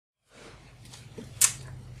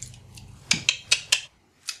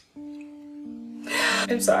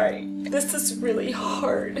I'm sorry. This is really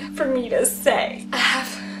hard for me to say. I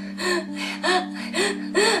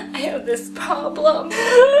have this problem.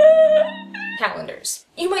 Calendars.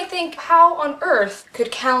 You might think, how on earth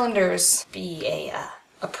could calendars be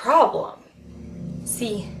a problem?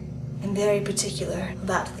 See, I'm very particular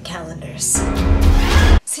about the calendars.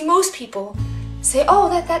 See, most people say, oh,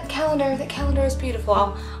 that calendar is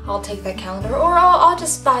beautiful. I'll take that calendar, or I'll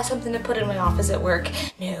just buy something to put in my office at work.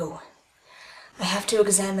 No. I have to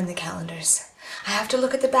examine the calendars. I have to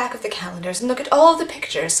look at the back of the calendars and look at all of the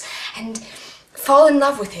pictures and fall in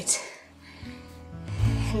love with it.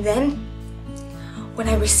 And then, when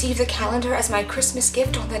I receive the calendar as my Christmas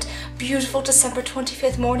gift on that beautiful December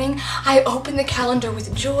 25th morning, I open the calendar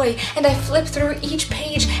with joy and I flip through each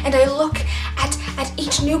page and I look at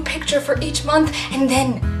each new picture for each month, and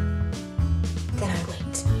then I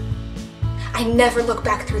wait. I never look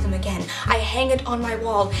back through them again. I hang it on my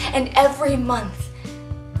wall, and every month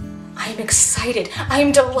I'm excited.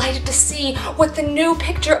 I'm delighted to see what the new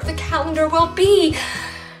picture of the calendar will be.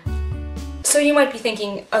 So you might be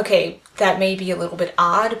thinking, okay, that may be a little bit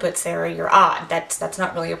odd, but Sarah, you're odd. That's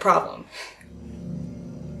not really a problem.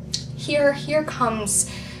 Here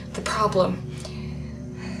comes the problem.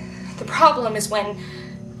 The problem is when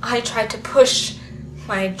I try to push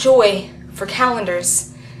my joy for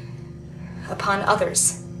calendars upon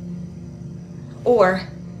others. Or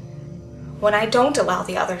when I don't allow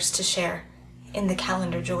the others to share in the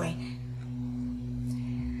calendar joy.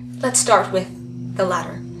 Let's start with the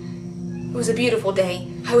latter. It was a beautiful day.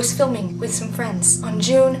 I was filming with some friends on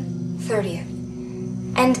June 30th.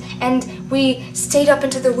 And we stayed up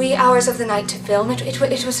into the wee hours of the night to film.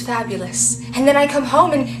 It was fabulous. And then I come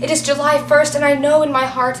home and it is July 1st, and I know in my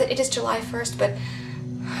heart that it is July 1st, but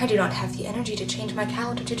I do not have the energy to change my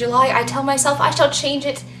calendar to July. I tell myself I shall change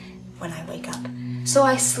it when I wake up. So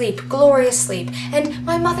I sleep, glorious sleep, and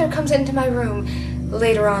my mother comes into my room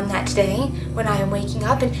later on that day when I am waking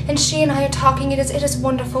up, and she and I are talking. It is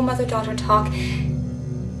wonderful mother-daughter talk,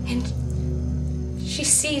 and she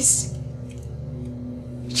sees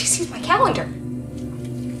my calendar,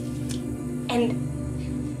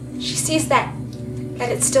 and she sees that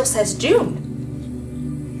it still says June.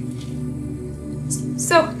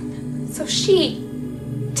 So she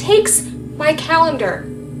takes my calendar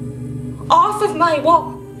off of my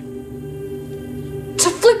wall to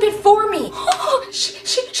flip it for me.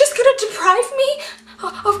 She's gonna deprive me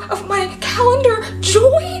of my calendar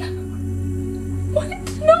joy? What?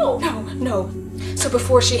 No. So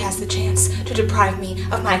before she has the chance to deprive me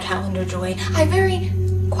of my calendar joy, I very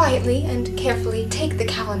quietly and carefully take the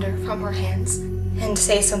calendar from her hands and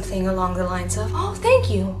say something along the lines of, oh, thank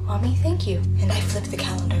you, Mommy, thank you. And I flip the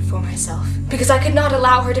calendar for myself. Because I could not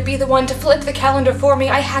allow her to be the one to flip the calendar for me.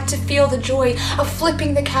 I had to feel the joy of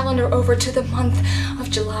flipping the calendar over to the month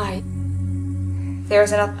of July.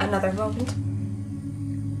 There's another moment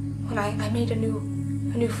when I made a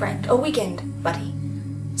new friend, a weekend buddy.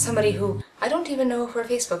 Somebody who I don't even know if we're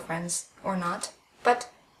Facebook friends or not, but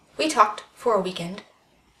we talked for a weekend.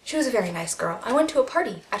 She was a very nice girl. I went to a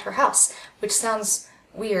party at her house, which sounds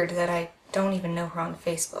weird that I don't even know her on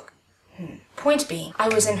Facebook. Point being, I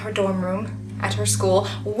was in her dorm room at her school.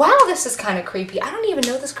 Wow, this is kind of creepy. I don't even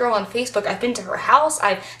know this girl on Facebook. I've been to her house.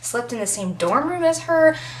 I've slept in the same dorm room as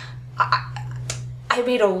her. I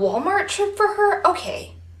made a Walmart trip for her.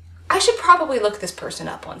 Okay, I should probably look this person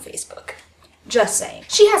up on Facebook. Just saying.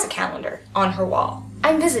 She has a calendar on her wall.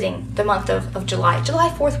 I'm visiting the month of July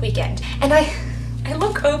 4th weekend, and I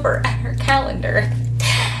look over at her calendar,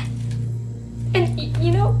 and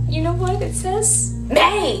you know what it says?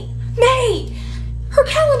 May! Her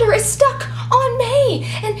calendar is stuck on May!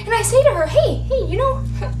 And I say to her, hey, you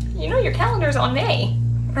know your calendar's on May,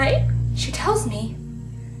 right? She tells me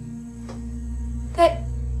that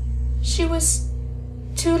she was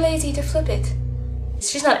too lazy to flip it.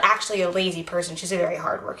 She's not actually a lazy person, she's a very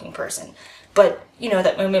hardworking person. But, you know,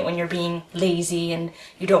 that moment when you're being lazy and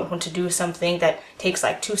you don't want to do something that takes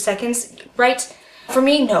like 2 seconds, right? For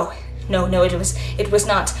me, no, it was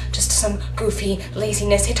not just some goofy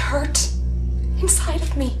laziness. It hurt inside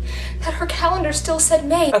of me that her calendar still said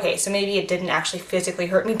May. Okay, so maybe it didn't actually physically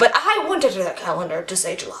hurt me, but I wanted the calendar to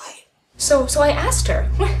say July. So I asked her,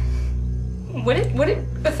 would it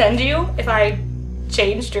offend you if I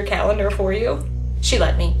changed your calendar for you? She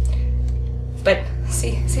let me. But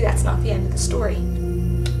see, that's not the end of the story.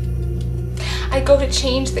 I go to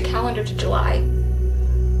change the calendar to July,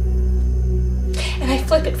 and I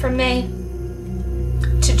flip it from May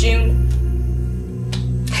to June.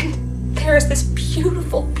 And there is this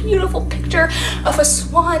beautiful, beautiful picture of a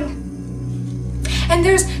swan. And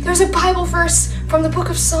there's a Bible verse from the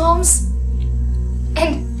book of Psalms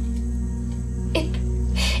And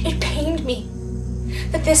it pained me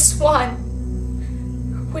that this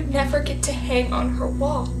swan would never get to hang on her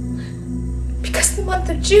wall because the month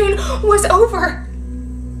of June was over.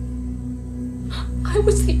 I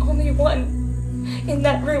was the only one in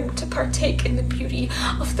that room to partake in the beauty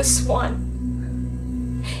of the swan.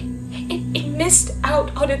 It missed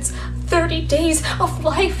out on its 30 days of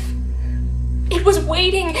life. It was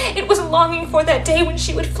waiting, it was longing for that day when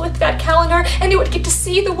she would flip that calendar and it would get to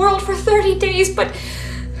see the world for 30 days, but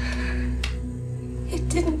it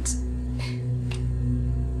didn't.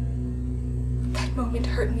 That moment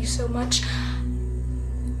hurt me so much,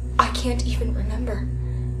 I can't even remember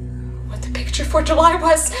what the picture for July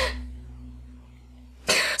was.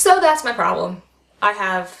 So that's my problem. I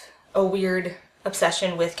have a weird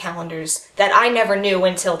obsession with calendars that I never knew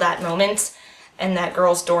until that moment and that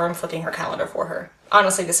girl's dorm flipping her calendar for her.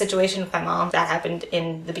 Honestly, the situation with my mom, that happened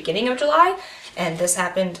in the beginning of July, and this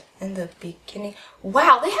happened in the beginning.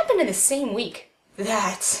 Wow, they happened in the same week.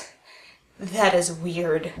 That is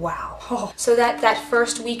weird. Wow. Oh. So that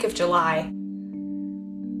first week of July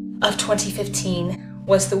of 2015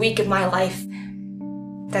 was the week of my life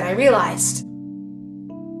that I realized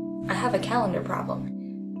I have a calendar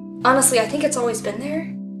problem. Honestly, I think it's always been there.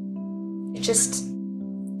 It just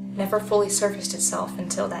never fully surfaced itself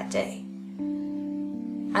until that day.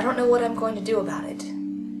 I don't know what I'm going to do about it.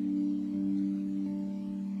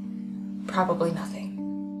 Probably nothing.